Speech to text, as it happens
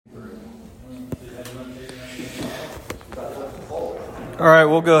All right,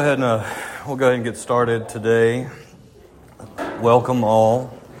 we'll go ahead and get started today. Welcome all.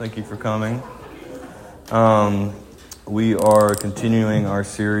 Thank you for coming. We are continuing our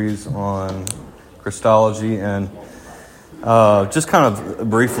series on Christology, and just kind of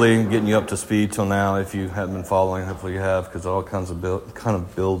briefly getting you up to speed till now. If you haven't been following, hopefully you have, because it all kind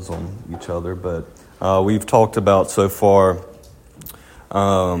of builds on each other. But we've talked about so far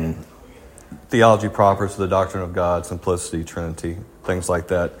theology proper, so the doctrine of God, simplicity, Trinity, things like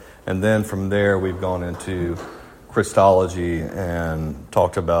that. And then from there, we've gone into Christology and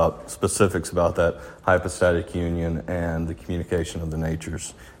talked about specifics about that hypostatic union and the communication of the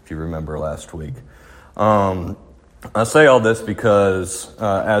natures, if you remember last week. I say all this because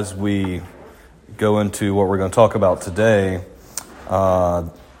as we go into what we're going to talk about today,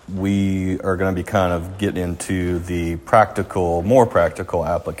 we are going to be kind of getting into the more practical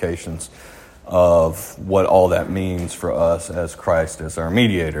applications of what all that means for us as Christ as our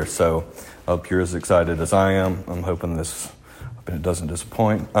mediator. So I hope you're as excited as I am. I'm hoping it doesn't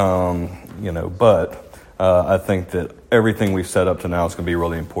disappoint. But I think that everything we've set up to now is going to be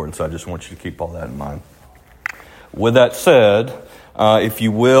really important, so I just want you to keep all that in mind. With that said, if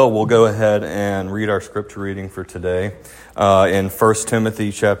you will, we'll go ahead and read our scripture reading for today in 1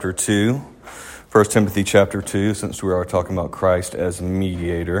 Timothy chapter 2. 1 Timothy chapter 2, since we are talking about Christ as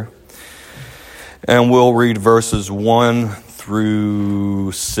mediator. And we'll read verses 1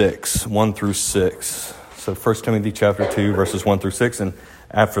 through 6. 1 through 6. So 1 Timothy chapter 2, verses 1 through 6. And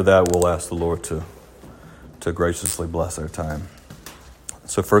after that, we'll ask the Lord to graciously bless our time.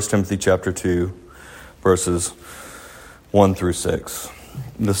 So 1 Timothy chapter 2, verses 1 through 6.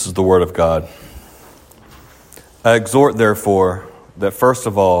 This is the word of God. I exhort, therefore, that first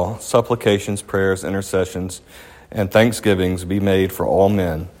of all, supplications, prayers, intercessions, and thanksgivings be made for all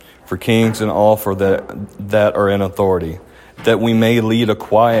men, for kings and all for that are in authority, that we may lead a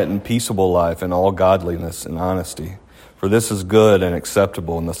quiet and peaceable life in all godliness and honesty. For this is good and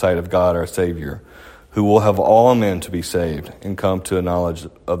acceptable in the sight of God our Savior, who will have all men to be saved and come to a knowledge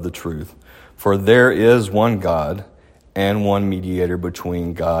of the truth. For there is one God and one mediator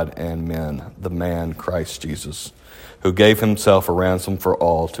between God and men, the man Christ Jesus, who gave himself a ransom for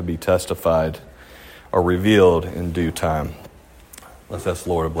all, to be testified or revealed in due time. Let's ask the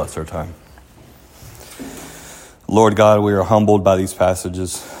Lord to bless our time. Lord God, we are humbled by these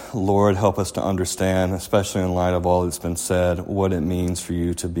passages. Lord, help us to understand, especially in light of all that's been said, what it means for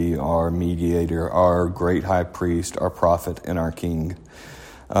you to be our mediator, our great high priest, our prophet, and our king.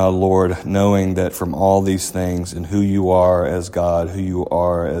 Lord, knowing that from all these things and who you are as God, who you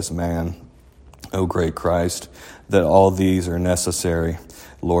are as man, O great Christ, that all these are necessary,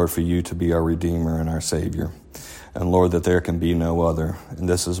 Lord, for you to be our Redeemer and our Savior. And Lord, that there can be no other. And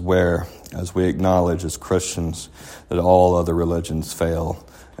this is where, as we acknowledge as Christians, that all other religions fail.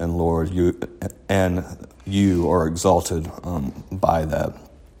 And Lord, you are exalted by that.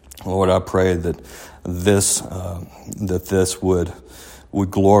 Lord, I pray that this would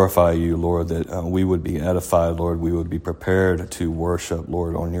glorify you, Lord, that we would be edified, Lord, we would be prepared to worship,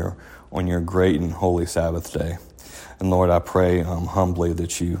 Lord, on your great and holy Sabbath day. And Lord, I pray humbly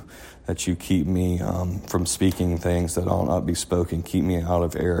that you keep me from speaking things that ought not be spoken. Keep me out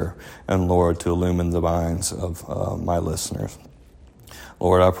of error. And Lord, to illumine the minds of my listeners.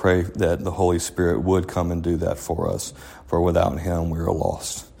 Lord, I pray that the Holy Spirit would come and do that for us. For without him, we are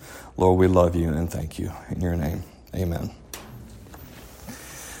lost. Lord, we love you and thank you. In your name, amen.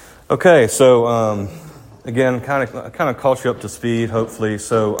 Okay, so again, kind of caught you up to speed, hopefully.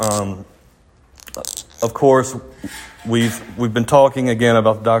 So, of course, we've been talking again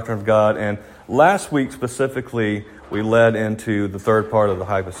about the doctrine of God, and last week specifically, we led into the third part of the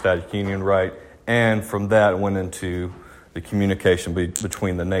hypostatic union, right? And from that went into the communication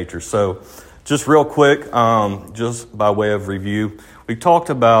between the natures. So, just real quick, just by way of review, we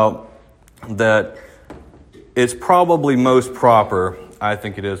talked about that it's probably most proper. I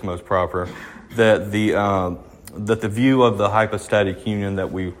think it is most proper that the view of the hypostatic union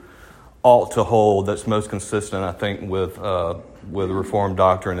that we ought to hold, that's most consistent, I think, with Reformed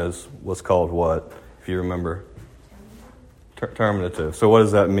doctrine is what's called what, if you remember? Terminative. So what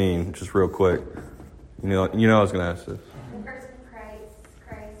does that mean? Just real quick. You know I was going to ask this. The person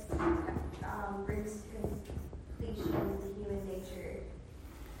Christ brings to completion the human nature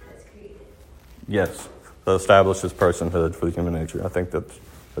that's created. Yes. So establishes personhood for the human nature. I think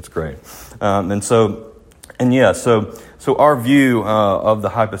that's great. So our view of the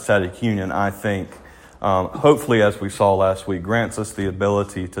hypostatic union, I think, hopefully, as we saw last week, grants us the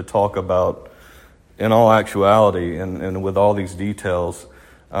ability to talk about, in all actuality and with all these details,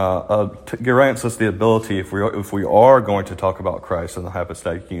 grants us the ability, if we are going to talk about Christ in the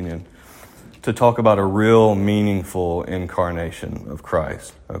hypostatic union, to talk about a real meaningful incarnation of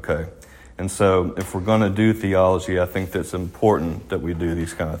Christ, okay? And so if we're going to do theology, I think that's important that we do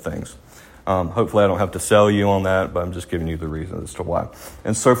these kind of things. Hopefully I don't have to sell you on that, but I'm just giving you the reason as to why.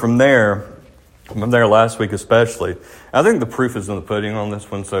 And so from there last week especially, I think the proof is in the pudding on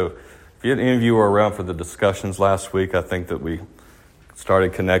this one. So if any of you were around for the discussions last week, I think that we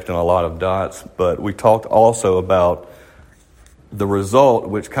started connecting a lot of dots. But we talked also about the result,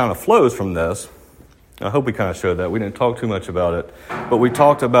 which kind of flows from this. I hope we kind of showed that. We didn't talk too much about it. But we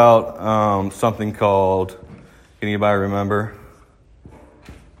talked about something called, anybody remember?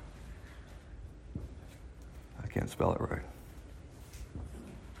 I can't spell it right.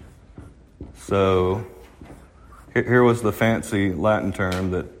 So here was the fancy Latin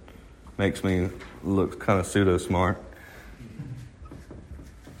term that makes me look kind of pseudo-smart.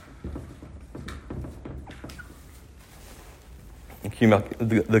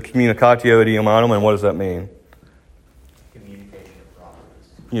 The communicatio idiomatum, and what does that mean?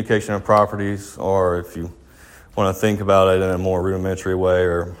 Communication of properties, or if you want to think about it in a more rudimentary way,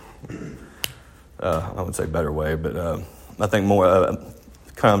 or I wouldn't say better way, but I think more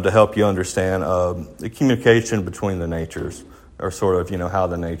kind of to help you understand the communication between the natures, or sort of, how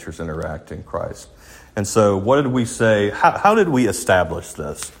the natures interact in Christ. And so what did we say? How did we establish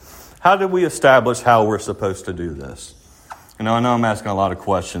this? How did we establish how we're supposed to do this? And I know I'm asking a lot of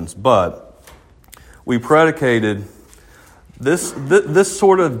questions, but we predicated this. This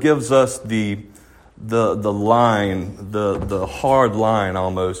sort of gives us the line, the hard line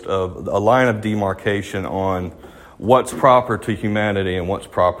almost, of a line of demarcation on what's proper to humanity and what's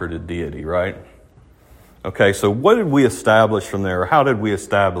proper to deity, right? Okay, so what did we establish from there? How did we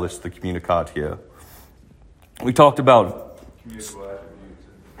establish the communicatio? We talked about...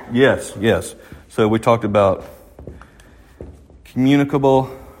 Yes. So we talked about communicable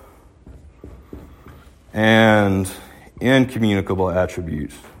and incommunicable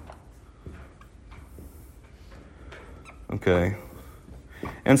attributes. Okay.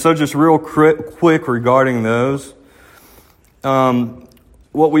 And so just real quick regarding those,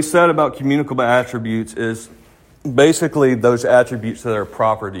 what we said about communicable attributes is basically those attributes that are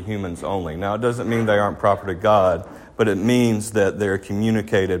proper to humans only. Now, it doesn't mean they aren't proper to God, but it means that they're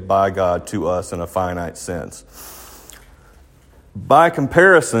communicated by God to us in a finite sense. By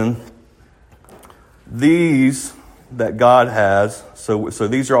comparison, these that God has, so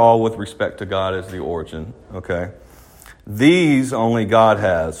these are all with respect to God as the origin, okay? These only God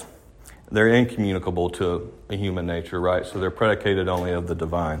has. They're incommunicable to a human nature, right? So they're predicated only of the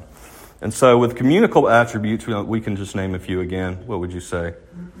divine. And so with communicable attributes, we can just name a few again. What would you say?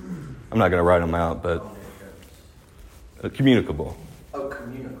 I'm not going to write them out, but communicable. Oh,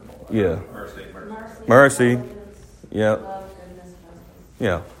 communicable. Yeah. Mercy. Mercy. Yeah.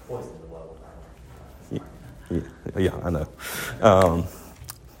 Yeah. Yeah, I know.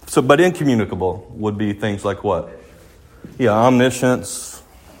 But incommunicable would be things like what? Yeah, omniscience,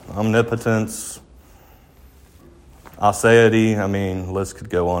 omnipotence, aseity. I mean, list could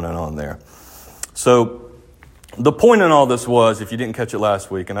go on and on there. So the point in all this was, if you didn't catch it last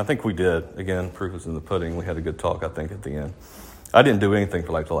week, and I think we did, again, proof is in the pudding. We had a good talk, I think, at the end. I didn't do anything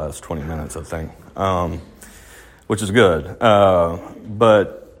for like the last 20 minutes, I think, which is good.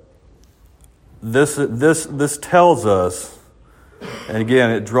 But this tells us, and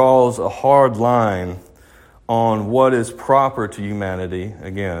again, it draws a hard line on what is proper to humanity,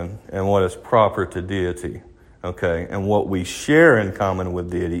 again, and what is proper to deity, okay, and what we share in common with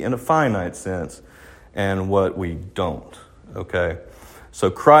deity in a finite sense, and what we don't, okay. So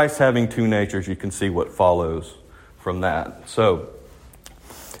Christ having two natures, you can see what follows from that. So,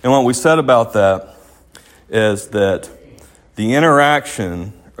 and what we said about that is that the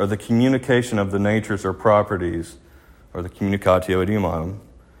interaction or the communication of the natures or properties, or the communicatio idiomatum,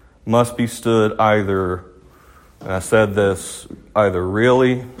 must be stood either, and I said this, either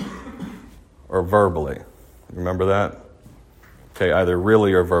really or verbally. Remember that? Okay, either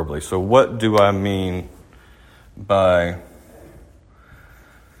really or verbally. So what do I mean by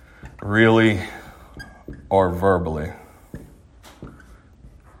really or verbally?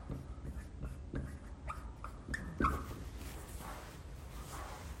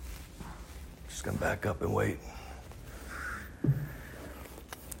 Just gonna back up and wait.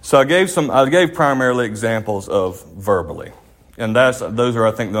 So I gave primarily examples of verbally. And those are,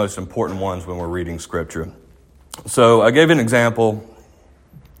 I think, the most important ones when we're reading Scripture. So I gave an example,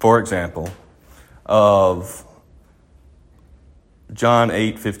 for example, of John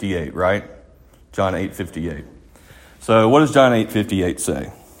 8:58, right? John 8:58. So what does John 8:58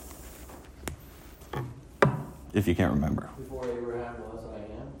 say? if you can't remember. Before Abraham was, I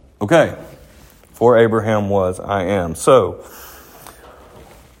am. Okay. Before Abraham was, I am. So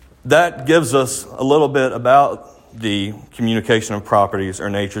that gives us a little bit about the communication of properties or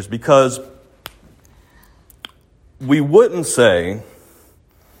natures, because we wouldn't say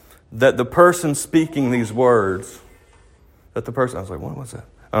that the person speaking these words, that the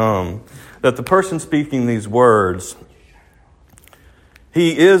person speaking these words,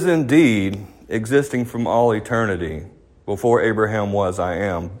 he is indeed existing from all eternity. Before Abraham was, I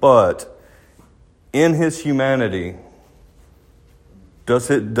am. But in his humanity, does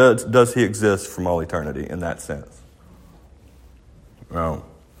he exist from all eternity in that sense? No,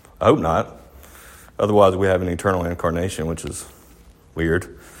 I hope not. Otherwise, we have an eternal incarnation, which is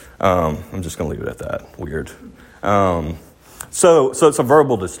weird. I'm just going to leave it at that. Weird. So it's a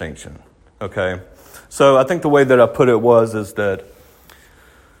verbal distinction. Okay. So I think the way that I put it is that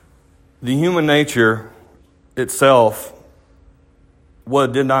the human nature itself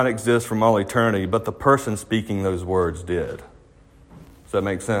did not exist from all eternity, but the person speaking those words did. Does that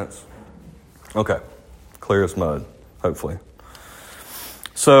make sense? Okay. Clear as mud, hopefully.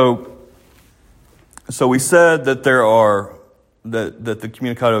 So we said that that the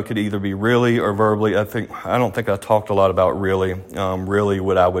communicado could either be really or verbally. I don't think I talked a lot about really. Really,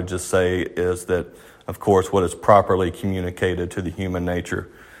 what I would just say is that, of course, what is properly communicated to the human nature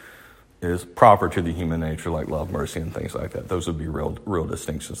is proper to the human nature, like love, mercy, and things like that. Those would be real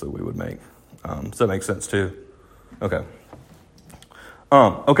distinctions that we would make. Does that make sense too? Okay.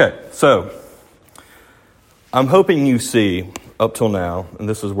 Okay, so I'm hoping you see up till now, and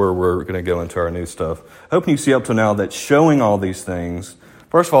this is where we're going to go into our new stuff, hoping you see up till now that showing all these things,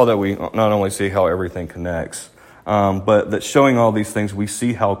 first of all, that we not only see how everything connects, but that showing all these things, we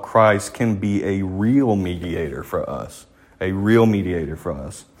see how Christ can be a real mediator for us. A real mediator for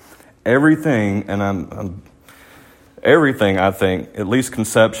us. Everything, and everything, I think, at least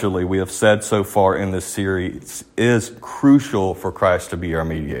conceptually, we have said so far in this series is crucial for Christ to be our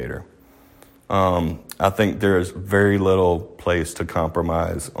mediator. I think there is very little place to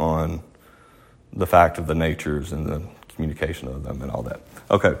compromise on the fact of the natures and the communication of them and all that.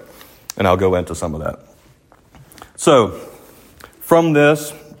 Okay, and I'll go into some of that. So, from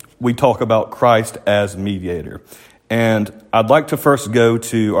this, we talk about Christ as mediator. And I'd like to first go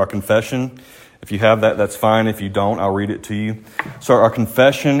to our confession. If you have that, that's fine. If you don't, I'll read it to you. So our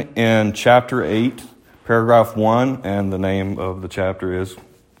confession in chapter 8, paragraph 1, and the name of the chapter is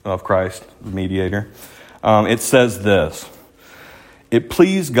of Christ, the mediator. It says this: "It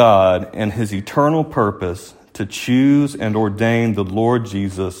pleased God and his eternal purpose to choose and ordain the Lord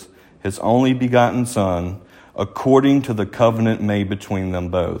Jesus, his only begotten Son, according to the covenant made between them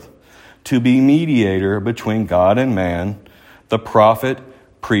both, to be mediator between God and man, the prophet,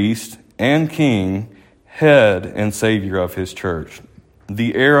 priest, and king, head and savior of his church,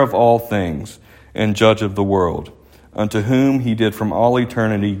 the heir of all things, and judge of the world, unto whom he did from all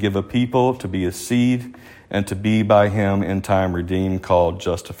eternity give a people to be his seed, and to be by him in time redeemed, called,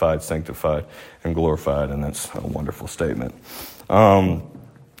 justified, sanctified, and glorified." And that's a wonderful statement.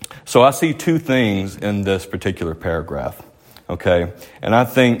 So I see two things in this particular paragraph, okay? And I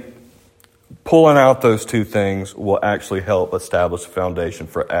think pulling out those two things will actually help establish a foundation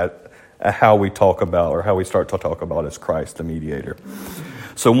for how we talk about, or how we start to talk about, as Christ the mediator.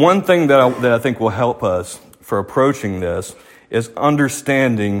 So one thing that I think will help us for approaching this is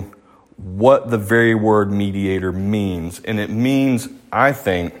understanding what the very word mediator means. And it means, I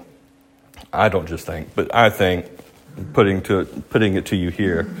think, putting it to you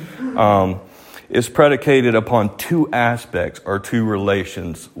here, is predicated upon two aspects or two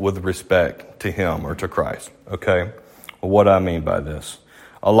relations with respect to him or to Christ. Okay? Well, what do I mean by this?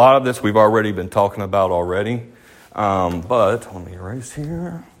 A lot of this we've already been talking about already, but let me erase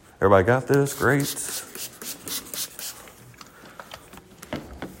here. Everybody got this? Great.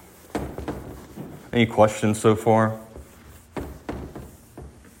 Any questions so far?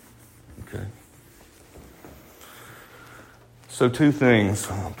 Okay. So two things.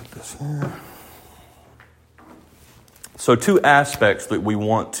 I'll put this here. So two aspects that we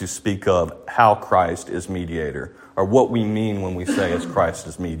want to speak of how Christ is mediator, or what we mean when we say as Christ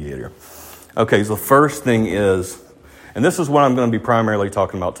is mediator. Okay, so the first thing is, and this is what I'm going to be primarily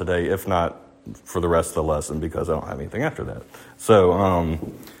talking about today, if not for the rest of the lesson, because I don't have anything after that. So,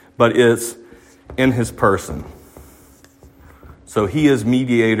 but it's in his person. So he is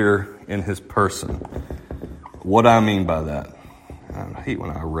mediator in his person. What do I mean by that? I hate when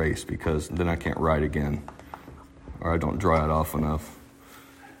I erase, because then I can't write again, or I don't dry it off enough.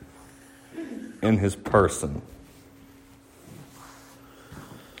 In his person.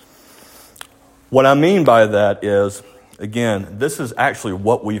 What I mean by that is, again, this is actually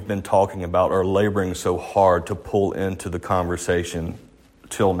what we've been talking about or laboring so hard to pull into the conversation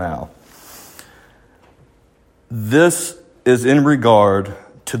till now. This is in regard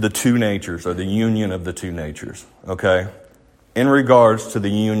to the two natures, or the union of the two natures, okay? In regards to the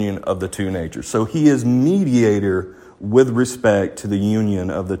union of the two natures. So he is mediator with respect to the union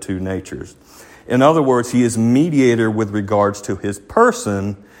of the two natures. In other words, he is mediator with regards to his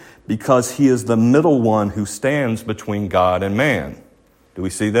person because he is the middle one who stands between God and man. Do we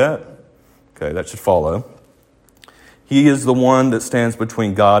see that? Okay, that should follow. He is the one that stands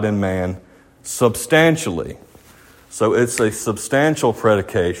between God and man substantially. So it's a substantial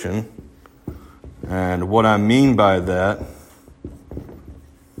predication. And what I mean by that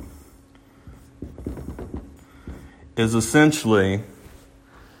is essentially,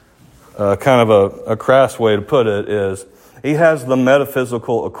 kind of a crass way to put it is, he has the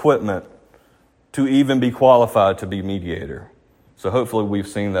metaphysical equipment to even be qualified to be mediator. So hopefully we've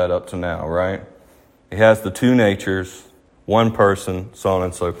seen that up to now, right? He has the two natures, one person, so on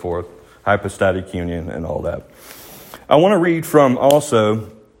and so forth, hypostatic union and all that. I want to read from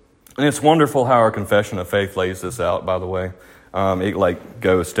also, and it's wonderful how our confession of faith lays this out, by the way. It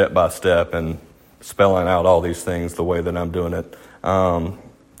goes step by step and spelling out all these things the way that I'm doing it.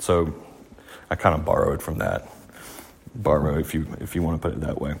 So I kind of borrowed from that. Borrow, if you want to put it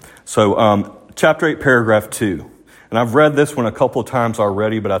that way. So chapter 8, paragraph 2. And I've read this one a couple of times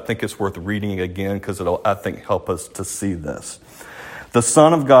already, but I think it's worth reading again because it'll, I think, help us to see this. The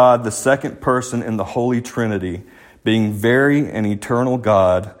Son of God, the second person in the Holy Trinity, being very and eternal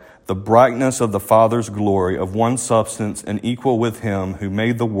God, the brightness of the Father's glory, of one substance and equal with him who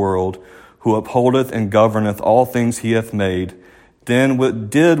made the world, who upholdeth and governeth all things he hath made, then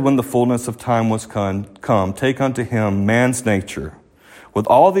did, when the fullness of time was come, take unto him man's nature, with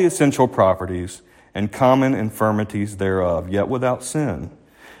all the essential properties and common infirmities thereof, yet without sin,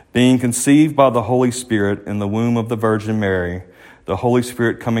 being conceived by the Holy Spirit in the womb of the Virgin Mary, the Holy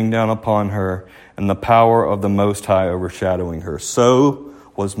Spirit coming down upon her, and the power of the Most High overshadowing her. So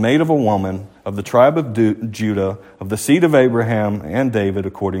was made of a woman of the tribe of Judah, of the seed of Abraham and David,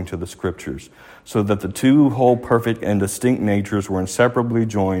 according to the Scriptures, so that the two whole perfect and distinct natures were inseparably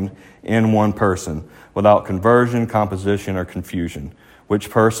joined in one person, without conversion, composition, or confusion, which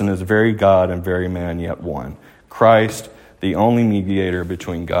person is very God and very man, yet one, Christ, the only mediator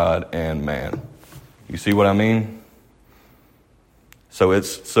between God and man. You see what I mean? So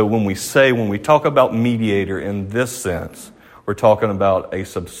when we talk about mediator in this sense, we're talking about a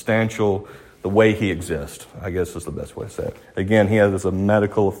substantial, the way he exists, I guess is the best way to say it. Again, he has a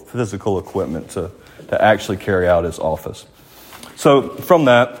medical, physical equipment to actually carry out his office. So from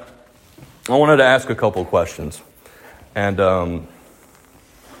that, I wanted to ask a couple of questions. And I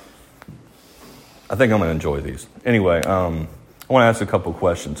think I'm going to enjoy these. Anyway, I want to ask a couple of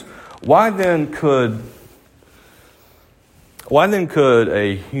questions. Why then could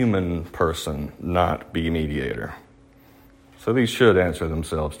a human person not be mediator? So these should answer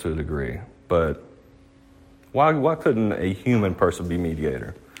themselves to a degree. But why couldn't a human person be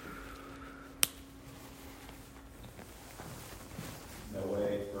mediator? No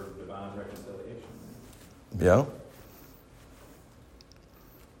way for divine reconciliation. Yeah?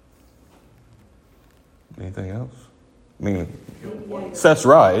 Anything else? I mean, Seth's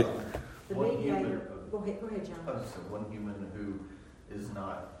right. The One mediator, human- go ahead, John. I just said one human who is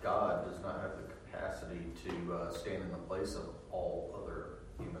not God does not have the capacity to stand in the place of all other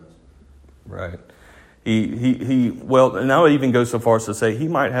humans. Right. Well, and I would even go so far as to say he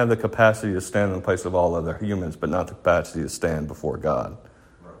might have the capacity to stand in the place of all other humans, but not the capacity to stand before God.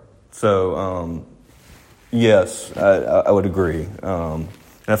 Right. So, yes, I would agree. And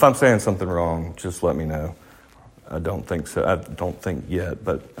if I'm saying something wrong, just let me know. I don't think so. I don't think yet,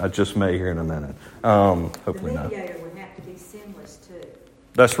 but I just may here in a minute. Hopefully not. The mediator would have to be sinless too.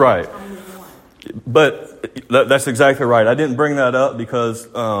 That's right. Only one. But that's exactly right. I didn't bring that up because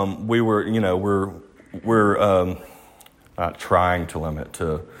we're not trying to limit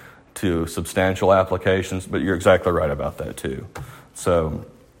to substantial applications, but you're exactly right about that too. So,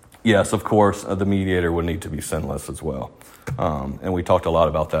 yes, of course, the mediator would need to be sinless as well. And we talked a lot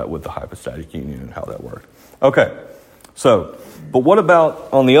about that with the hypostatic union and how that worked. Okay, so, but what about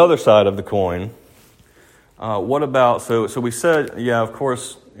on the other side of the coin? What about, so we said, yeah, of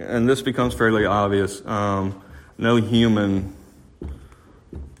course, and this becomes fairly obvious, no human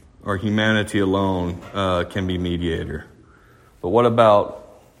or humanity alone can be mediator. But what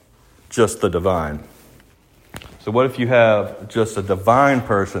about just the divine? So what if you have just a divine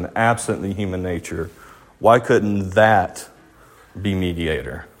person absent the human nature? Why couldn't that be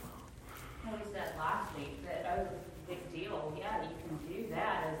mediator? How is that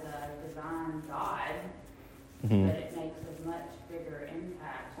Mhm. but it makes a much bigger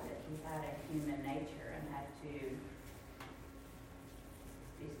impact that he had a human nature and had to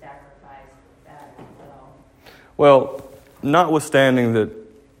be sacrificed with that as well. Well, notwithstanding that,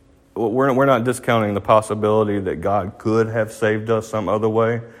 we're not discounting the possibility that God could have saved us some other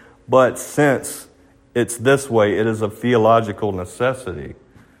way, but since it's this way, it is a theological necessity.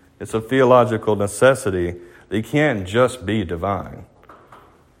 It's a theological necessity that he can't just be divine.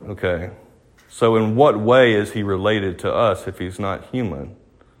 Okay? So in what way is he related to us if he's not human?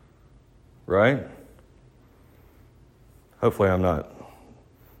 Right? Hopefully I'm not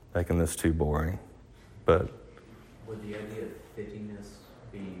making this too boring, but... Would the idea of fittingness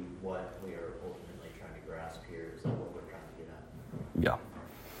be what we are ultimately trying to grasp here? Is that what we're trying to get at? Yeah.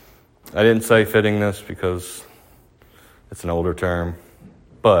 I didn't say fittingness because it's an older term,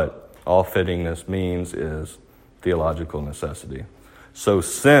 but all fittingness means is theological necessity. So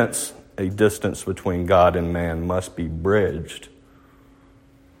since a distance between God and man must be bridged,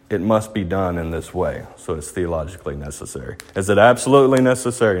 it must be done in this way. So it's theologically necessary. Is it absolutely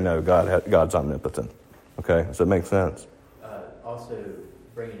necessary? No, God's omnipotent. Okay, does that make sense? Also,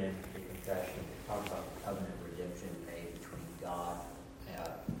 bringing in the confession, it talks about the covenant of redemption made between God in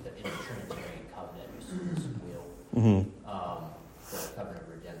the Trinitarian covenant, his will, the covenant of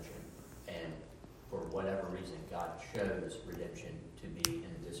redemption. And for whatever reason, God chose redemption to be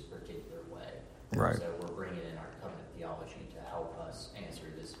in this particular way. Right. So we're bringing in our covenant theology to help us answer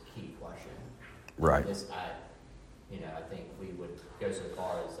this key question. Right. This, I think we would go so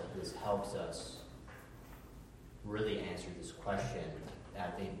far as that this helps us really answer this question. I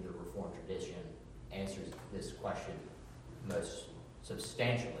think the Reformed tradition answers this question most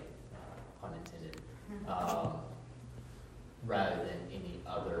substantially, pun intended, rather than any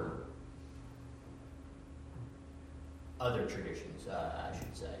other traditions, I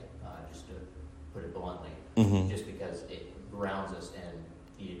should say, just to put it bluntly, just because it grounds us in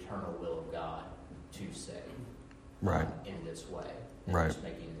the eternal will of God to save, Right. In this way, and Right. just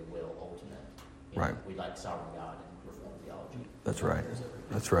making the will ultimate. Right. We like sovereign God and Reformed theology. That's right.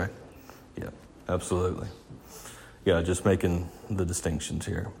 That's right. Yeah, absolutely. Yeah, just making the distinctions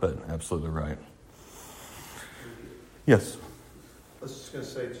here, but absolutely right. Yes? I was just going to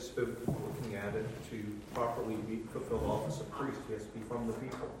say, just looking at it, to properly fulfill the office of priest, he has to be from the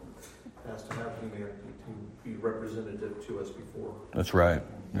people. He has to have humanity to be representative to us before. That's right.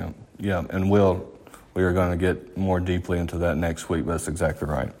 Yeah, and we are going to get more deeply into that next week, but that's exactly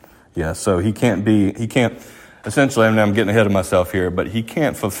right. Yeah, so he can't, essentially, I'm getting ahead of myself here, but he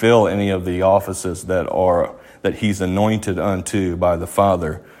can't fulfill any of the offices that he's anointed unto by the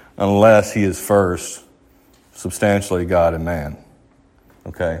Father unless he is first substantially God and man.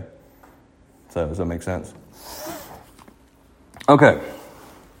 Okay? So does that make sense? Okay.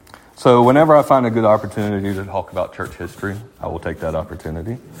 So whenever I find a good opportunity to talk about church history, I will take that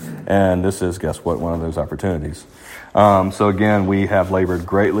opportunity. And this is, guess what, one of those opportunities. So again, we have labored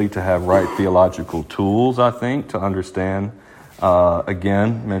greatly to have right theological tools, I think, to understand,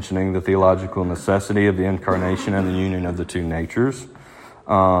 again, mentioning the theological necessity of the incarnation and the union of the two natures.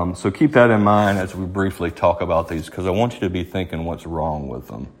 So keep that in mind as we briefly talk about these, because I want you to be thinking what's wrong with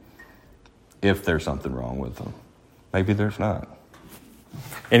them, if there's something wrong with them. Maybe there's not.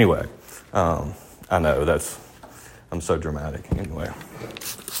 Anyway, I know I'm so dramatic. Anyway.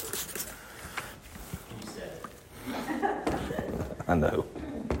 I know.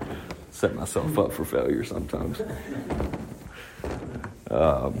 Set myself up for failure sometimes.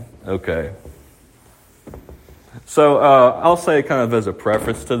 Okay. So I'll say kind of as a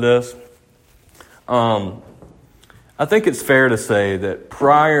preface to this, I think it's fair to say that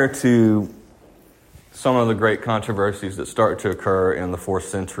prior to some of the great controversies that start to occur in the 4th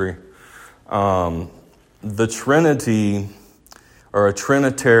century, the Trinity, or a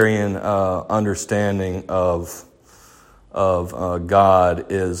Trinitarian understanding of God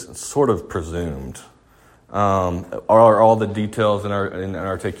is sort of presumed. Are all the details and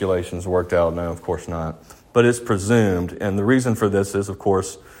articulations worked out? No, of course not. But it's presumed, and the reason for this is, of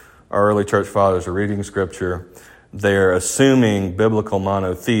course, our early church fathers are reading Scripture. They're assuming biblical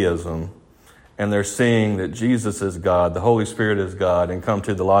monotheism, and they're seeing that Jesus is God, the Holy Spirit is God, and come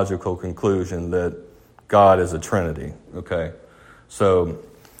to the logical conclusion that God is a Trinity. Okay, so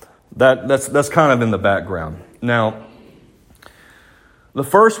that's kind of in the background. Now, the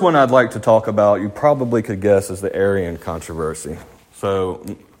first one I'd like to talk about, you probably could guess, is the Arian controversy. So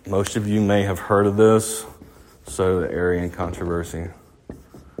most of you may have heard of this. So the Arian controversy.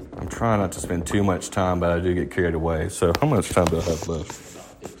 I'm trying not to spend too much time, but I do get carried away. So how much time do I have left?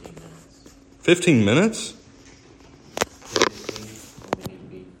 15 minutes?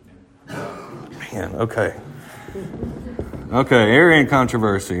 Man, okay. Okay, Arian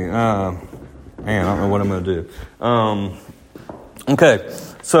controversy. Man, I don't know what I'm going to do. Okay,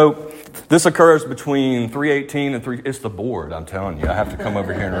 so this occurs between 318 and 3... It's the board, I'm telling you. I have to come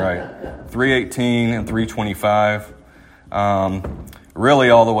over here and write. 318 and 325. Really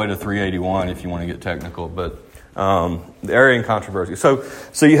all the way to 381 if you want to get technical. But the Arian controversy. So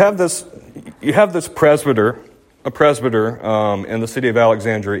you have this presbyter, a presbyter in the city of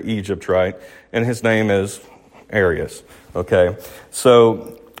Alexandria, Egypt, right? And his name is Arius. Okay,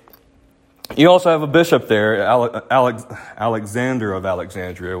 so you also have a bishop there, Alexander of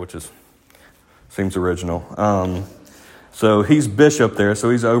Alexandria, which seems original. So he's bishop there, so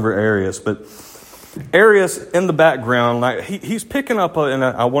he's over Arius. But Arius in the background, like he's picking up, and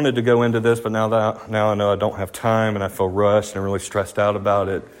I wanted to go into this, but now I know I don't have time, and I feel rushed and really stressed out about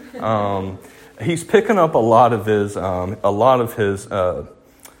it. He's picking up a lot of his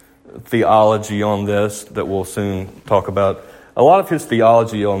theology on this that we'll soon talk about. A lot of his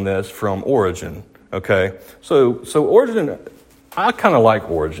theology on this from Origen. Okay, so Origen, I kind of like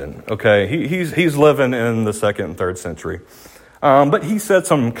Origen. Okay, he's living in the 2nd and 3rd century, but he said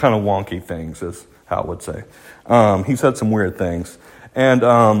some kind of wonky things, is how I would say. He said some weird things, and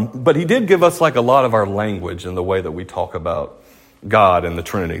but he did give us like a lot of our language in the way that we talk about God and the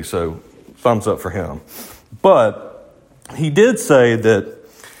Trinity. So thumbs up for him. But he did say that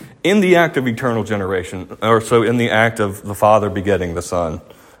in the act of eternal generation, or so in the act of the Father begetting the Son,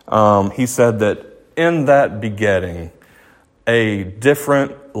 he said that in that begetting, a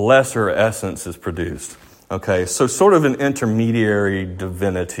different, lesser essence is produced. Okay, so sort of an intermediary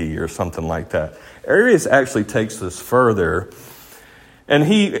divinity or something like that. Arius actually takes this further, and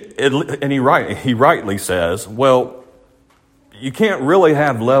he rightly says, well, you can't really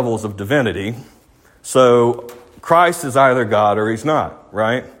have levels of divinity, so Christ is either God or he's not,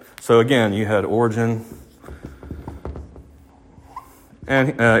 right? So again, you had Origen,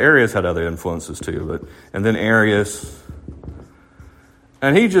 and Arius had other influences too, and then Arius.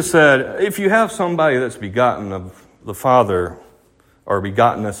 And he just said, if you have somebody that's begotten of the Father, or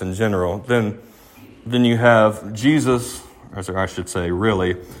begottenness in general, then you have Jesus, or I should say,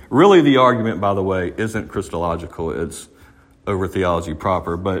 really the argument, by the way, isn't Christological, it's over theology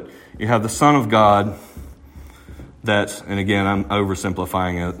proper, but you have the Son of God, and again, I'm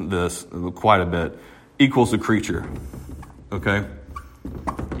oversimplifying this quite a bit, equals a creature, okay?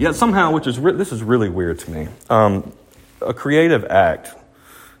 Yet somehow, this is really weird to me, a creative act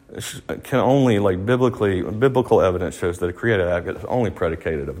can only, like biblical evidence shows that a creative act is only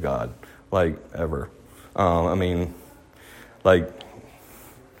predicated of God, like ever.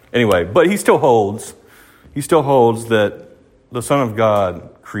 Anyway, but he still holds that the Son of God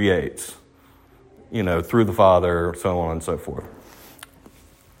creates, through the Father, so on and so forth.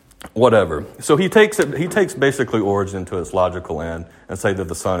 Whatever. So he takes basically Origen to its logical end and say that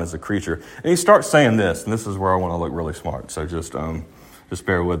the Son is a creature. And he starts saying this, and this is where I want to look really smart. So just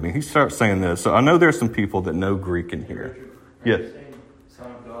bear with me. He starts saying this. So I know there's some people that know Greek in here. Yes. Saying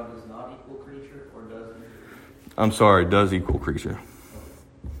Son of God does not equal creature, or does it? I'm sorry, does equal creature.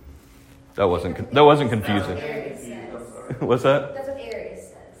 That wasn't confusing. What's that? That's what Arius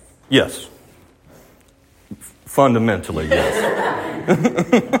says. Yes. Fundamentally, yes.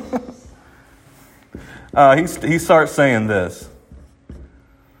 He starts saying this.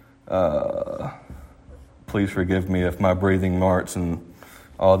 Please forgive me if my breathing marks and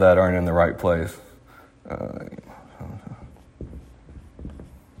all that aren't in the right place.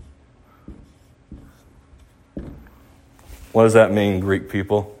 What does that mean, Greek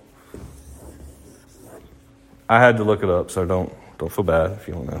people? I had to look it up, so don't feel bad if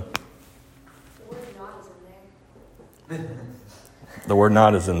you don't know. The word not is in there. The word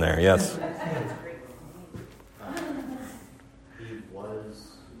not is in there, yes. He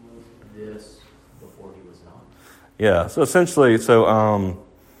was this before he was not. Yeah, so essentially,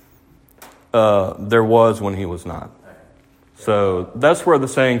 there was when he was not. So that's where the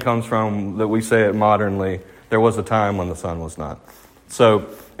saying comes from that we say it modernly, there was a time when the Son was not. So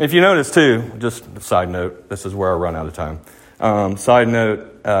if you notice too, just a side note, this is where I run out of time. Side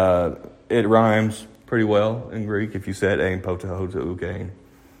note, it rhymes pretty well in Greek if you said ein potahoza ugein.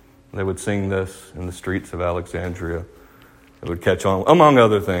 They would sing this in the streets of Alexandria. It would catch on, among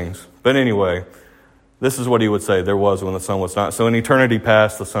other things. But anyway, this is what he would say, there was when the Son was not. So in eternity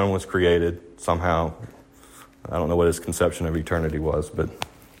past, the Son was created somehow. I don't know what his conception of eternity was, but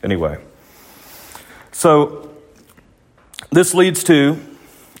anyway. So this leads to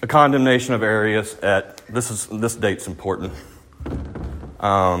a condemnation of Arius this date's important.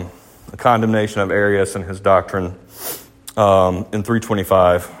 A condemnation of Arius and his doctrine in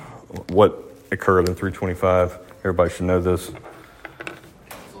 325. What occurred in 325. Everybody should know this.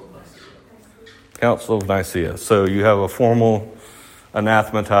 Council of Nicaea. So you have a formal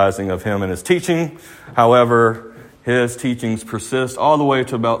anathematizing of him and his teaching. However, his teachings persist all the way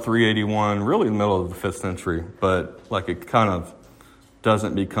to about 381, really in the middle of the 5th century. But like it kind of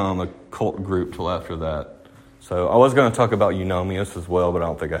doesn't become a cult group till after that. So I was going to talk about Eunomius as well, but I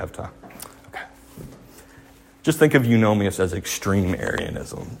don't think I have time. Okay. Just think of Eunomius as extreme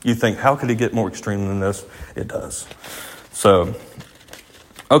Arianism. You think, how could it get more extreme than this? It does. So,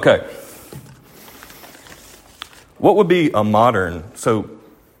 okay. What would be a modern, so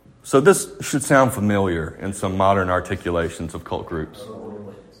this should sound familiar in some modern articulations of cult groups.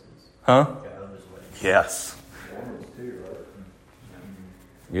 Huh? Yes.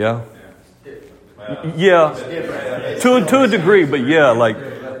 Yeah. Yeah. To a degree, but yeah, like. I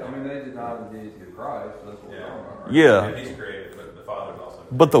mean, they deny the deity of Christ. That's what we're talking about, right? Yeah. Yeah, he's created, but the Father's also.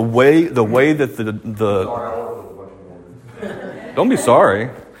 But the way that the Sorry, I work with a bunch of Mormons. don't be sorry,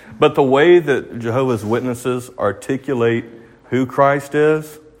 but the way that Jehovah's Witnesses articulate who Christ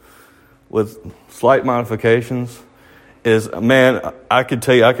is, with slight modifications, is, man, I could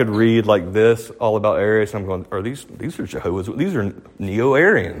tell you, I could read like this all about Arius, and I'm going, these are Jehovah's, these are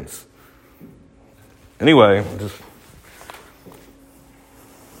Neo-Arians. Anyway,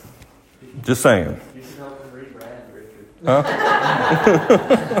 just saying. You should help them read Brad, Richard.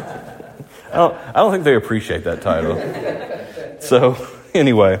 Huh? I don't think they appreciate that title. So,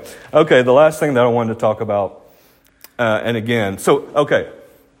 anyway. Okay, the last thing that I wanted to talk about, and again,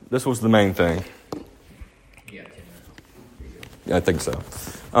 this was the main thing. Yeah, 10 minutes. Yeah, I think so.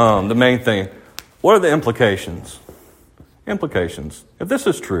 The main thing, what are the implications? Implications. If this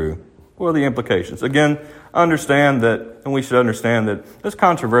is true, what are the implications? Again, understand that, and we should understand that this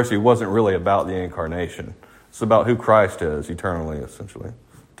controversy wasn't really about the incarnation. It's about who Christ is eternally, essentially.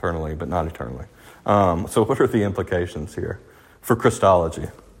 Eternally, but not eternally. So what are the implications here for Christology?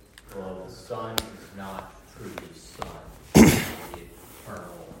 Well, the Son is not truly Son in the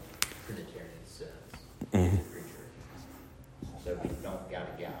eternal Trinitarian sense. Mm-hmm. So we don't got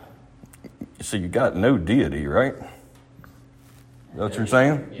a God. So you got no deity, right? Is that what you're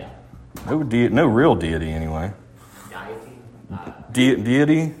saying? Yeah. No real deity, anyway. Deity?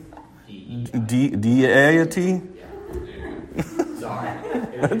 Deity? Deity? Sorry.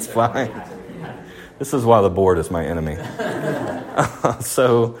 That's fine. This is why the board is my enemy.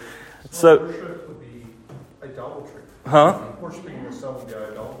 So, Worship would be idolatry. huh? Worshiping the Son would be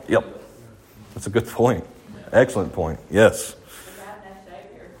idolatry. Yep. That's a good point. Excellent point. Yes. Without no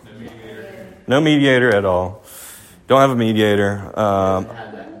Savior. No mediator at all. Don't have a mediator. Have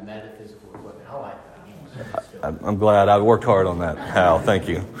that metaphysical equipment. I like that. I'm glad I worked hard on that, Hal. Thank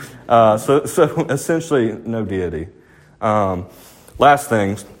you. So essentially, no deity. Last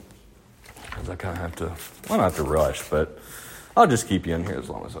things, because I kind of have to, well, not have to rush, but I'll just keep you in here as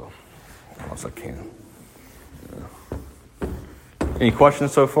long as I can. Yeah. Any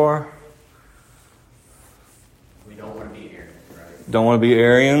questions so far? We don't want to be Arians, right? Don't want to be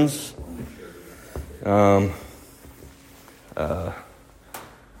Arians. I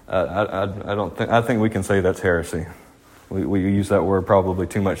don't think. I think we can say that's heresy. We use that word probably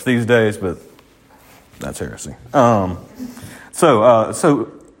too much these days, but that's heresy. So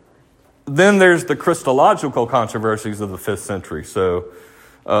then there's the Christological controversies of the 5th century. So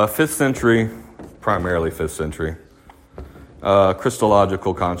 5th century, primarily 5th century,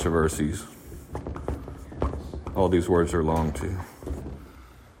 Christological controversies. All these words are long too.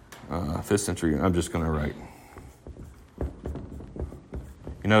 5th century, I'm just going to write.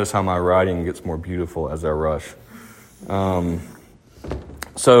 You notice how my writing gets more beautiful as I rush.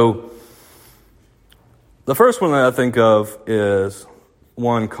 So the first one that I think of is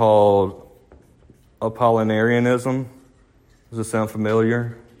one called Apollinarianism. Does this sound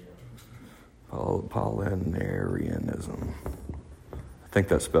familiar? Apollinarianism. I think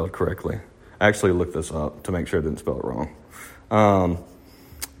that's spelled correctly. I actually looked this up to make sure I didn't spell it wrong.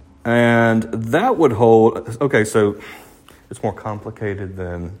 And that would hold... Okay, so it's more complicated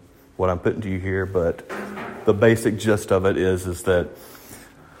than what I'm putting to you here, but the basic gist of it is that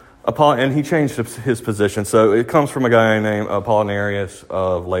and he changed his position. So it comes from a guy named Apollinarius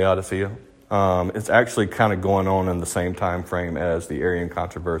of Laodicea. It's actually kind of going on in the same time frame as the Arian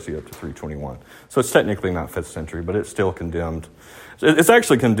controversy up to 321. So it's technically not 5th century, but it's still condemned. It's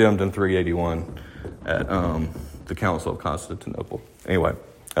actually condemned in 381 at the Council of Constantinople. Anyway,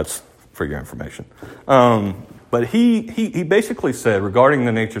 that's for your information. But he basically said, regarding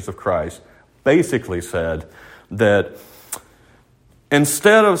the natures of Christ, that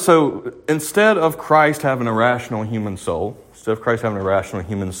instead of Christ having a rational human soul,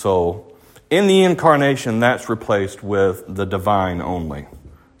 In the incarnation, that's replaced with the divine only.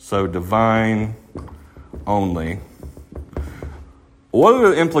 So divine only. What are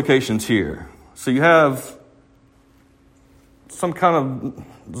the implications here? So you have some kind of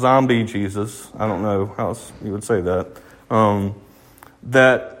zombie Jesus, I don't know how else you would say that,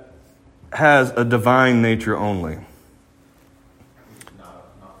 that has a divine nature only. Not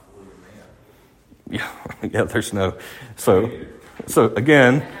fully man. Yeah, there's no. So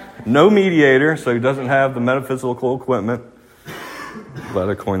again, no mediator, so he doesn't have the metaphysical equipment. Glad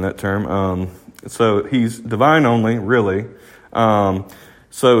I coined that term. So he's divine only, really.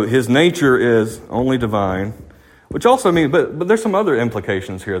 So his nature is only divine, which also means, but there's some other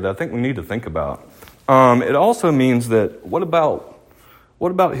implications here that I think we need to think about. It also means that what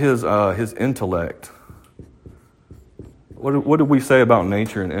about his intellect? What do we say about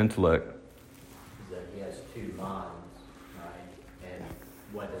nature and intellect? That he has two minds, right? And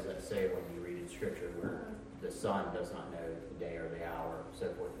what does that say when you read in Scripture where the Son does not know the day or the hour, so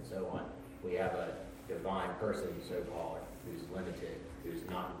forth and so on? We have a divine person, so-called, who's limited, who's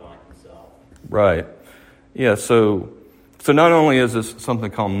not divine himself. Right. Yeah, so not only is this something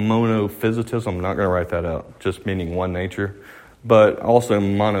called monophysitism, I'm not going to write that out, just meaning one nature, but also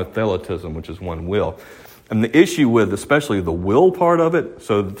monothelitism, which is one will. And the issue with especially the will part of it,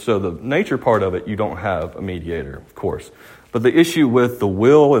 so the nature part of it, you don't have a mediator, of course. But the issue with the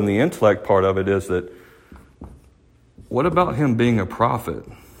will and the intellect part of it is that, what about him being a prophet?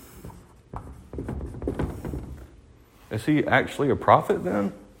 Is he actually a prophet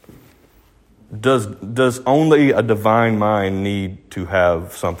then? Does only a divine mind need to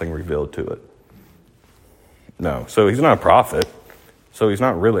have something revealed to it? No. So he's not a prophet. So he's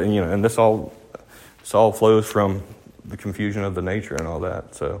not really, and this all flows from the confusion of the nature and all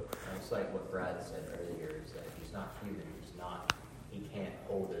that. So It's like what Brad said earlier, is that he's not human, he can't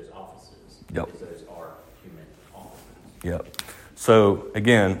hold those offices. Yep. Because those are human offices. Yep. So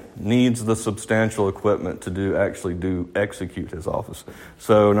again, needs the substantial equipment to execute his office.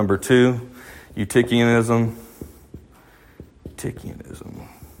 So number 2, Eutychianism.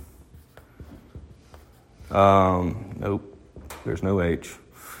 Nope. There's no H.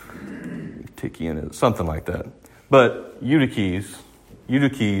 Eutychianism, something like that. But Eutyches,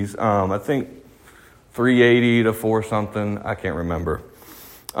 I think 380 to 4 something, I can't remember.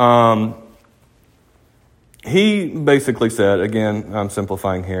 He basically said, again, I'm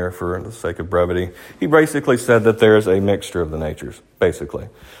simplifying here for the sake of brevity, he basically said that there's a mixture of the natures, basically.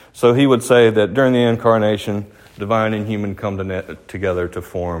 So he would say that during the incarnation, divine and human come together to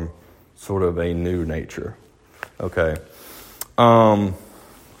form sort of a new nature. Okay. So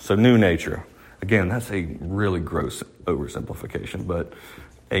new nature. Again, that's a really gross oversimplification, but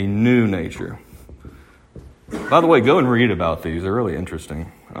a new nature. By the way, go and read about these. They're really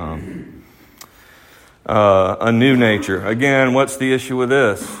interesting. A new nature. Again, what's the issue with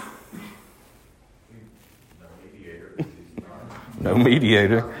this? No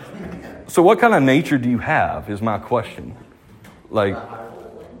mediator. So what kind of nature do you have is my question. Like,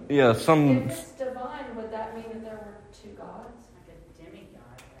 yeah, If it's divine, would that mean that there were two gods? Like a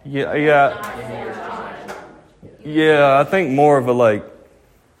demigod. Right? Yeah, I think more of a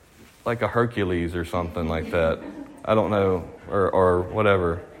like a Hercules or something like that. I don't know, or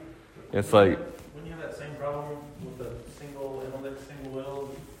whatever. It's like, Wouldn't you have that same problem with a single intellect, single will,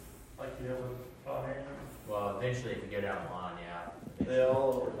 like you have with Father? Well, eventually, if you go down the line, yeah. They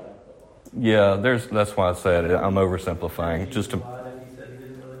all overlap. yeah, that's why I said it. I'm oversimplifying. He said he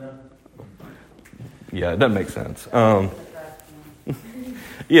didn't really know. Yeah, it doesn't make sense.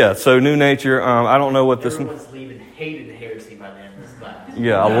 Yeah, so new nature. I don't know what this. Everyone's hated heresy by the end of this class.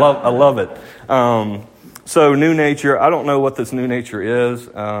 Yeah, I love it. So new nature. I don't know what this new nature is.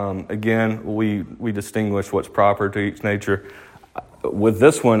 Again, we distinguish what's proper to each nature. With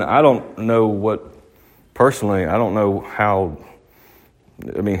this one, I don't know what. Personally, I don't know how.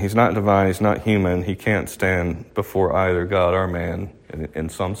 I mean, he's not divine. He's not human. He can't stand before either God or man in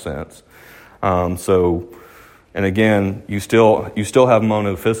some sense. And again, you still have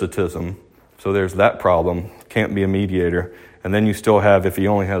monophysitism, so there's that problem. Can't be a mediator, and then you still have, if he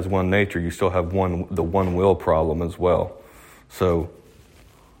only has one nature, you still have the one will problem as well. So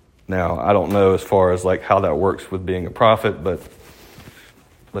now I don't know as far as like how that works with being a prophet, but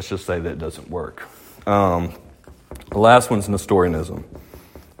let's just say that it doesn't work. The last one's Nestorianism,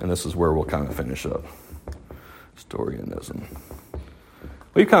 and this is where we'll kind of finish up. Nestorianism.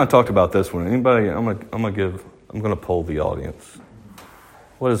 We've kind of talked about this one. Anybody? I'm gonna poll the audience.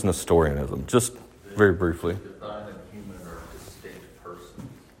 What is Nestorianism? Just very briefly. Divine and human are distinct persons.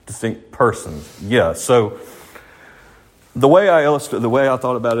 Distinct persons. Yeah. So, Nestorianism. Again, Nestorianism. So, Nestorianism. I don't know what this Nestorianism is. My question. Yeah. So, Nestorianism. I don't know what this Nestorianism is. My question. Yeah. So, The way I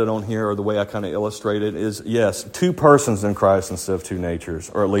thought about it on here, or the way I kind of illustrate it, is yes, two persons in Christ instead of two natures,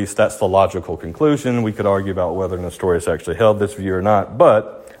 or at least that's the logical conclusion. We could argue about whether Nestorius actually held this view or not,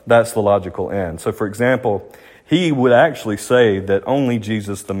 but that's the logical end. So, for example, he would actually say that only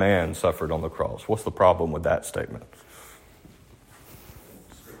Jesus the man suffered on the cross. What's the problem with that statement?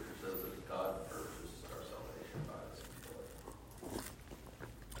 Scripture says that God purchased our salvation by his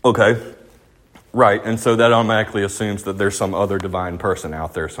blood. Okay. Right, and so that automatically assumes that there's some other divine person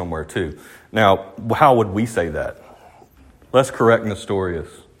out there somewhere too. Now, how would we say that? Let's correct Nestorius.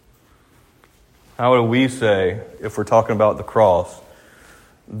 How would we say, if we're talking about the cross,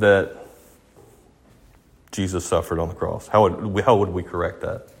 that Jesus suffered on the cross? How would we correct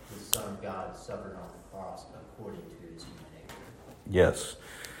that? The Son of God suffered on the cross according to his human nature. Yes.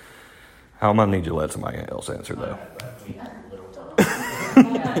 How am I need you to let somebody else answer though? But we have little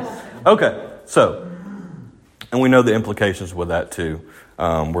time. Okay, so, and we know the implications with that too.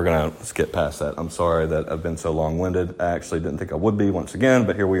 We're going to skip past that. I'm sorry that I've been so long-winded. I actually didn't think I would be once again,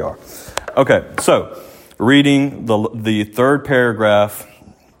 but here we are. Okay, so reading the third paragraph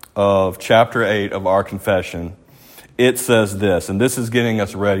of chapter 8 of our confession, it says this, and this is getting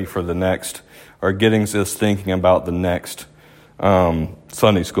us ready for the next, or getting us thinking about the next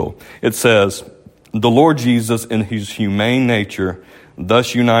Sunday school. It says, "The Lord Jesus in his humane nature,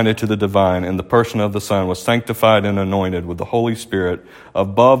 thus united to the divine in the person of the Son, was sanctified and anointed with the Holy Spirit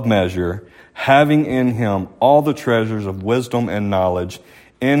above measure, having in him all the treasures of wisdom and knowledge,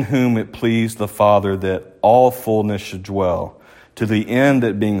 in whom it pleased the Father that all fullness should dwell, to the end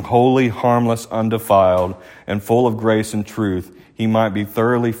that being holy, harmless, undefiled, and full of grace and truth, he might be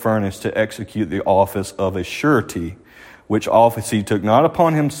thoroughly furnished to execute the office of a surety, which office he took not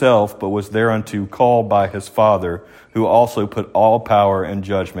upon himself, but was thereunto called by his Father, who also put all power and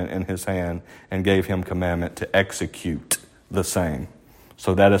judgment in his hand, and gave him commandment to execute the same."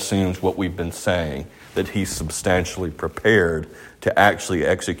 So that assumes what we've been saying, that he's substantially prepared to actually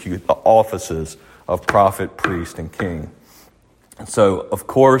execute the offices of prophet, priest, and king. So, of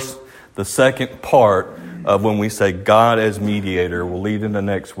course, the second part of when we say God as mediator, we'll lead into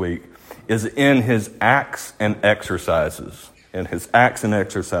next week, is in his acts and exercises. In his acts and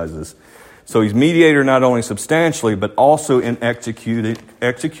exercises. So he's mediator not only substantially, but also in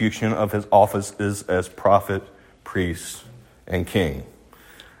execution of his offices as prophet, priest, and king.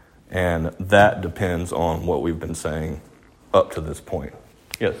 And that depends on what we've been saying up to this point.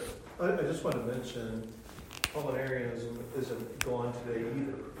 Yes? I just want to mention, Apollinarianism isn't gone today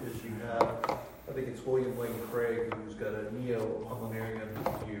either, because you have, I think it's William Lane Craig, who's got a neo-Apollinarian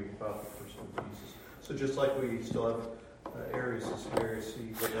view about the person of Jesus. So just like we still have Arius'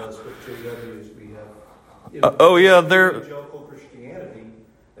 heresy with us, with JWs, we have evangelical Christianity,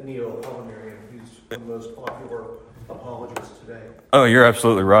 a neo-Apollinarian, who's the most popular apologist today. Oh, you're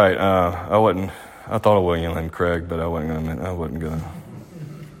absolutely right. I thought of William Lane Craig, but I wasn't gonna.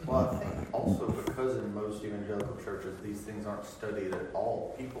 Well, I think also because in most evangelical churches these things aren't studied at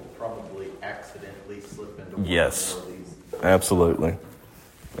all, people probably accidentally slip into one Yes. of these. Absolutely.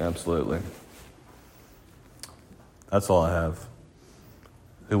 That's all I have.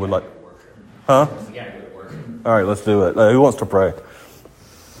 Who would like? Huh? We gotta go to worship. All right, let's do it. Who wants to pray?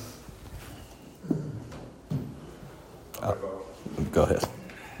 Go ahead.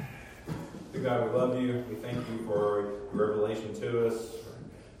 Dear God, we love you. We thank you for your revelation to us.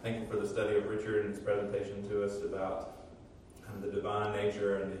 Thank you for the study of Richard and his presentation to us about the divine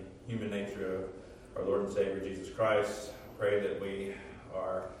nature and the human nature of our Lord and Savior Jesus Christ. I pray that we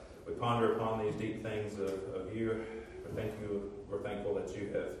ponder upon these deep things of you. We're thankful that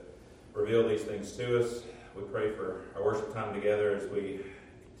you have revealed these things to us. We pray for our worship time together as we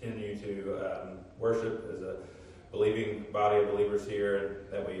continue to worship as a believing body of believers here, and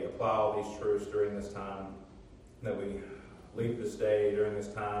that we apply all these truths during this time, that we leave this day during this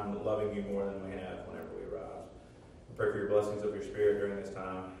time loving you more than we have whenever we arrive. We pray for your blessings of your Spirit during this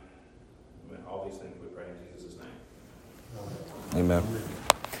time. All these things we pray in Jesus' name. Amen.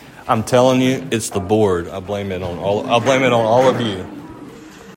 I'm telling you, it's the board. I blame it on all of you.